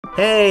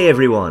Hey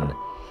everyone!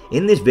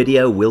 In this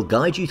video we'll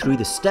guide you through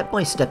the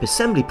step-by-step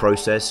assembly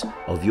process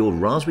of your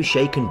Raspberry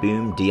Shake and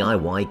Boom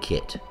DIY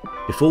kit.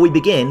 Before we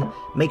begin,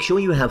 make sure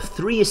you have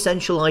 3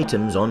 essential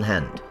items on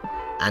hand: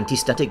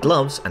 anti-static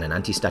gloves and an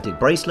anti-static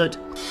bracelet,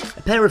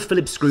 a pair of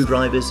Phillips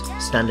screwdrivers,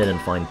 standard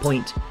and fine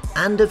point,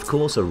 and of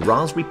course a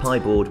Raspberry Pi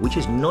board, which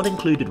is not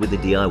included with the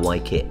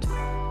DIY kit.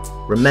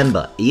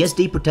 Remember,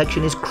 ESD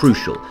protection is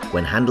crucial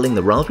when handling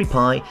the Raspberry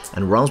Pi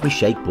and Raspberry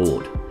Shake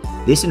board.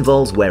 This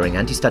involves wearing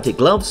anti-static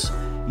gloves,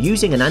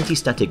 using an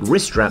anti-static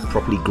wrist strap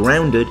properly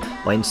grounded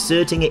by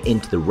inserting it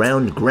into the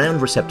round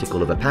ground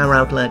receptacle of a power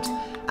outlet,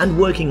 and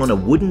working on a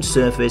wooden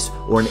surface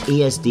or an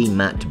ESD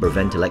mat to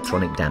prevent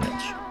electronic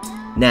damage.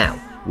 Now,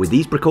 with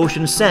these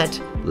precautions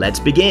set, let's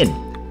begin.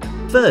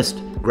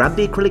 First, grab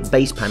the acrylic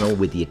base panel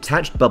with the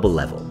attached bubble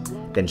level,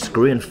 then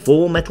screw in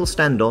 4 metal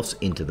standoffs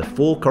into the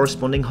 4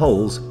 corresponding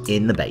holes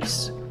in the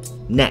base.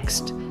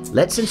 Next,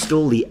 let's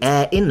install the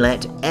air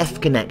inlet F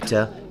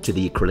connector to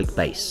the acrylic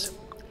base.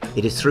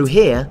 It is through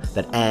here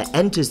that air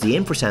enters the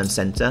infrasound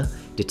sensor,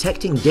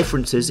 detecting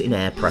differences in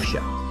air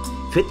pressure.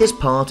 Fit this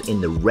part in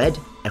the red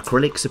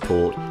acrylic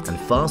support and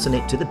fasten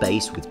it to the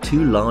base with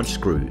 2 large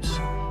screws.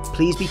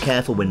 Please be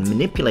careful when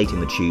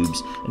manipulating the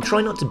tubes and try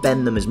not to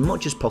bend them as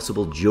much as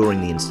possible during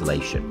the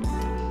installation.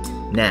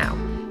 Now,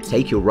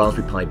 take your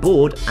Raspberry Pi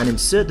board and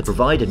insert the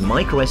provided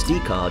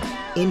microSD card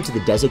into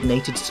the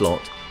designated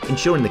slot,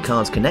 ensuring the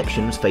card's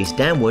connections face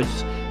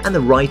downwards and the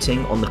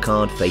writing on the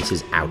card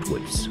faces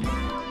outwards.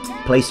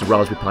 Place the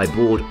Raspberry Pi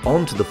board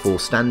onto the 4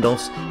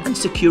 standoffs and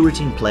secure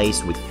it in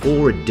place with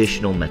 4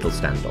 additional metal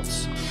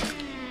standoffs.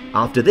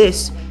 After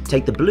this,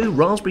 take the blue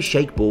Raspberry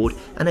Shake board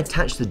and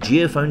attach the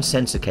geophone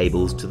sensor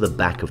cables to the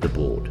back of the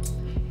board.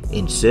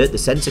 Insert the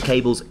sensor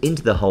cables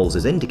into the holes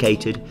as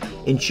indicated,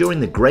 ensuring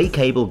the grey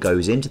cable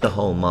goes into the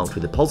hole marked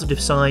with a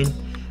positive sign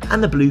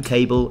and the blue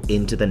cable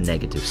into the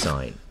negative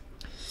sign.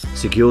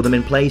 Secure them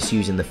in place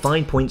using the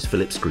fine points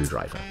Phillips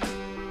screwdriver.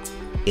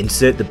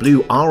 Insert the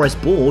blue RS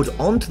board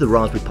onto the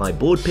Raspberry Pi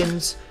board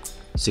pins,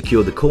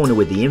 secure the corner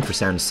with the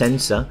infrasound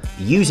sensor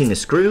using a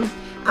screw,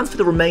 and for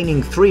the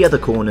remaining 3 other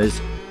corners,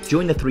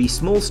 join the 3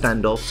 small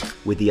standoffs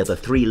with the other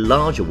 3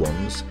 larger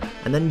ones,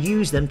 and then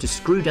use them to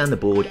screw down the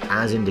board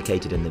as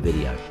indicated in the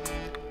video.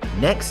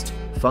 Next,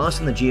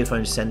 fasten the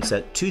geophone sensor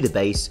to the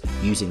base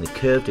using the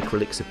curved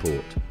acrylic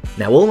support.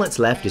 Now all that's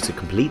left is to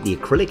complete the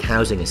acrylic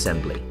housing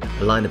assembly.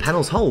 Align the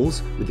panel's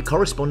holes with the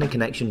corresponding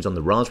connections on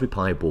the Raspberry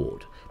Pi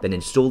board. Then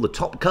install the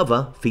top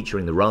cover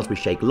featuring the Raspberry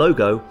Shake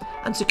logo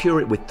and secure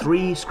it with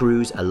 3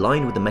 screws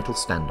aligned with the metal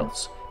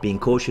standoffs, being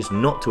cautious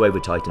not to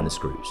over-tighten the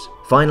screws.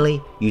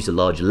 Finally, use the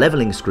large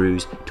leveling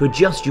screws to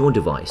adjust your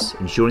device,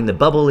 ensuring the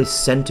bubble is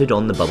centered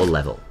on the bubble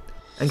level.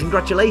 And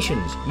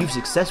congratulations, you've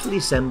successfully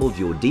assembled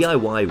your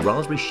DIY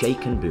Raspberry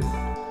Shake and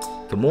Boom.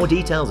 For more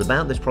details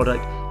about this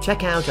product,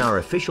 check out our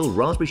official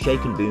Raspberry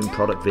Shake and Boom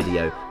product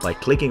video by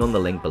clicking on the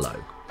link below.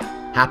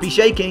 Happy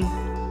shaking!